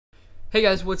Hey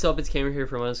guys, what's up? It's Cameron here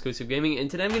from Unexclusive Gaming, and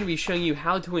today I'm going to be showing you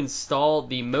how to install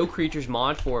the MoCreatures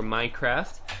mod for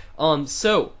Minecraft.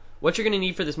 So what you're going to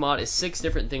need for this mod is 6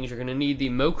 different things. You're going to need the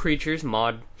MoCreatures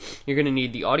mod, you're going to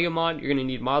need the audio mod, you're going to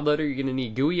need mod loader, you're going to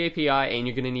need GUI API, and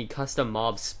you're going to need custom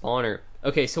mob spawner.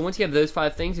 Okay, so once you have those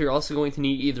 5 things, you're also going to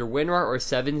need either WinRAR or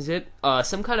 7-zip,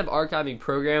 some kind of archiving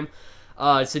program.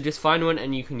 So just find one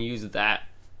and you can use that.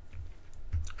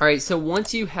 Alright, so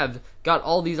once you have got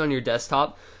all these on your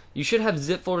desktop, you should have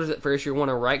zip folders at first. You want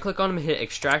to right click on them and hit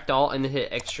extract all and then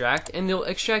hit extract, and they'll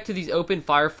extract to these open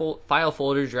file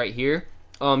folders right here.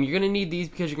 You're going to need these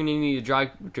because you're going to need to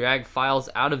drag files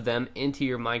out of them into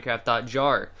your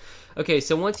Minecraft.jar. Okay,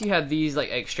 so once you have these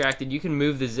extracted, you can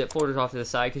move the zip folders off to the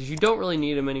side because you don't really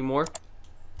need them anymore.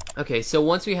 Okay, so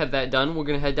once we have that done, we're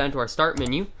going to head down to our start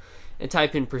menu and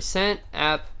type in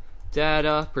 %app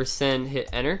data hit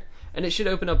enter. And it should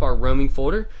open up our roaming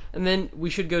folder, and then we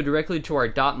should go directly to our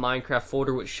 .minecraft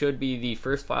folder, which should be the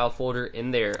first file folder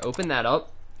in there. Open that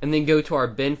up, and then go to our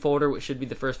bin folder, which should be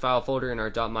the first file folder in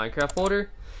our .minecraft folder,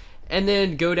 and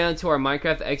then go down to our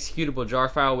Minecraft executable jar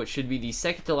file, which should be the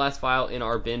second to last file in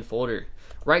our bin folder.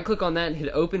 Right click on that and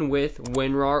hit open with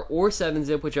WinRAR or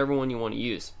 7-zip, whichever one you want to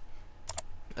use.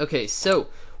 Okay, so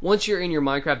once you're in your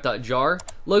Minecraft.jar,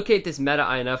 locate this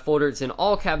meta.inf folder. It's in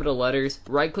all capital letters.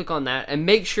 Right click on that and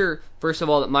make sure, first of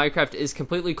all, that Minecraft is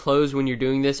completely closed when you're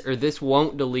doing this, or this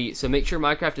won't delete. So make sure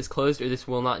Minecraft is closed or this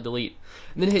will not delete.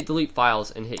 And then hit delete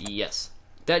files and hit yes.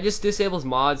 That just disables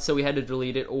mods, so we had to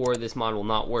delete it or this mod will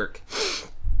not work.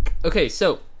 Okay,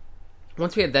 so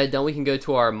once we have that done, we can go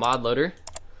to our mod loader.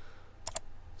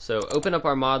 So open up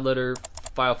our mod loader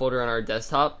file folder on our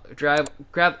desktop,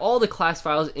 grab all the class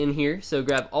files in here, so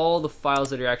grab all the files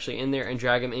that are actually in there and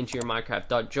drag them into your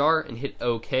Minecraft.jar and hit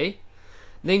OK.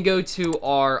 Then go to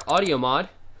our audio mod,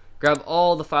 grab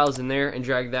all the files in there and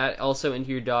drag that also into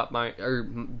your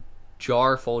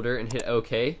jar folder and hit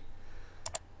OK.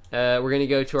 We're going to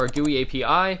go to our GUI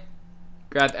API,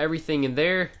 grab everything in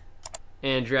there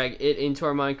and drag it into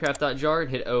our Minecraft.jar and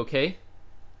hit OK.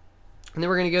 And then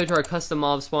we're going to go to our custom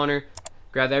mob spawner,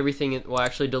 grab everything, and we'll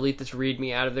actually delete this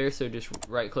readme out of there, so just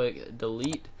right click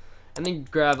delete, and then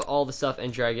grab all the stuff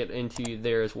and drag it into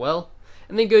there as well.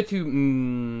 And then go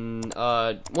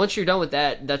to once you're done with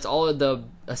that, that's all of the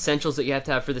essentials that you have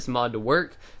to have for this mod to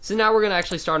work. So now we're going to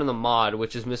actually start on the mod,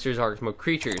 which is Mr. Zark's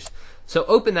MoCreatures. So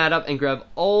open that up and grab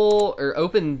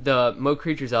open the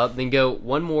MoCreatures up, then go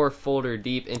one more folder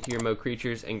deep into your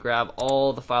MoCreatures and grab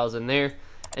all the files in there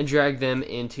and drag them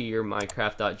into your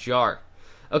Minecraft.jar.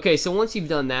 Okay, so once you've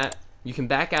done that, you can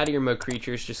back out of your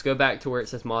MoCreatures, just go back to where it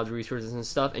says mods, resources, and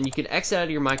stuff, and you can exit out of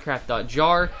your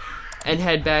Minecraft.jar and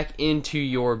head back into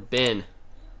your bin.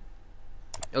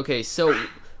 Okay, so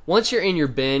once you're in your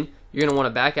bin, you're going to want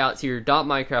to back out to your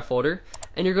 .minecraft folder,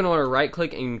 and you're going to want to right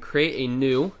click and create a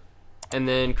new, and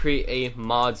then create a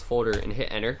mods folder and hit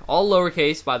enter. All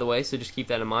lowercase, by the way, so just keep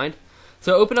that in mind.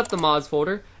 So open up the mods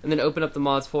folder, and then open up the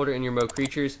mods folder in your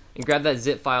MoCreatures, and grab that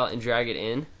zip file and drag it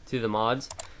in to the mods,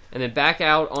 and then back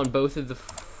out on both of the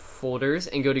folders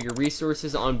and go to your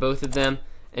resources on both of them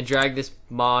and drag this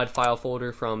mod file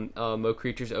folder from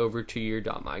MoCreatures over to your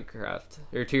 .minecraft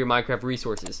or to your Minecraft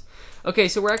resources. Okay,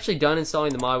 so we're actually done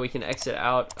installing the mod. We can exit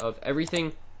out of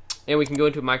everything and we can go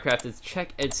into Minecraft and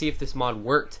check and see if this mod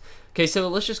worked. Okay, so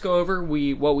let's just go over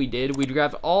what we did. We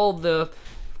grabbed all the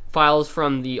files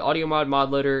from the audio mod,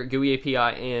 mod loader, GUI API,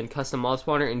 and custom mob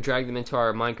spawner and drag them into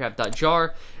our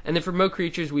Minecraft.jar. And then for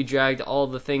MoCreatures, we dragged all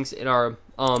the things in our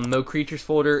MoCreatures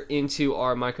folder into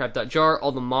our Minecraft.jar,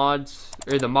 all the mods,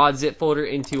 or the mod zip folder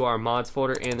into our mods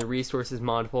folder, and the resources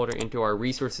mod folder into our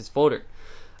resources folder.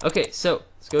 Okay, so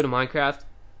let's go to Minecraft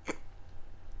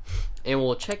and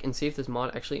we'll check and see if this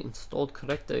mod actually installed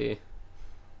correctly.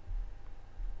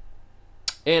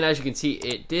 And as you can see,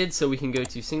 it did, so we can go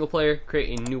to single player,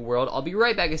 create a new world. I'll be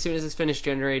right back as soon as it's finished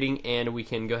generating, and we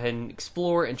can go ahead and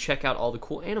explore and check out all the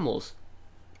cool animals.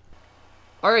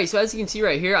 Alright, so as you can see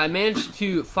right here, I managed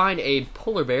to find a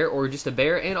polar bear, or just a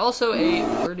bear, and also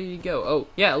where did he go? Oh,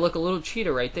 yeah, look, a little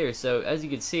cheetah right there. So as you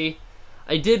can see,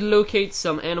 I did locate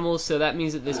some animals, so that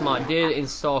means that this mod did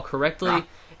install correctly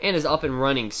and is up and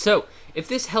running. So if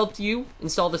this helped you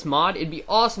install this mod, it'd be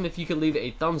awesome if you could leave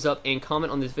a thumbs up and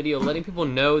comment on this video, letting people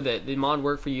know that the mod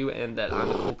worked for you and that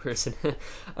I'm a cool person.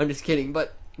 I'm just kidding,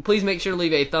 but please make sure to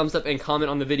leave a thumbs up and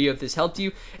comment on the video if this helped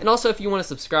you. And also, if you want to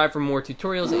subscribe for more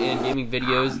tutorials and gaming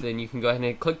videos, then you can go ahead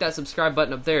and click that subscribe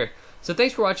button up there. So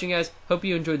thanks for watching, guys. Hope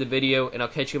you enjoyed the video, and I'll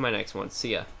catch you in my next one.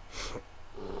 See ya.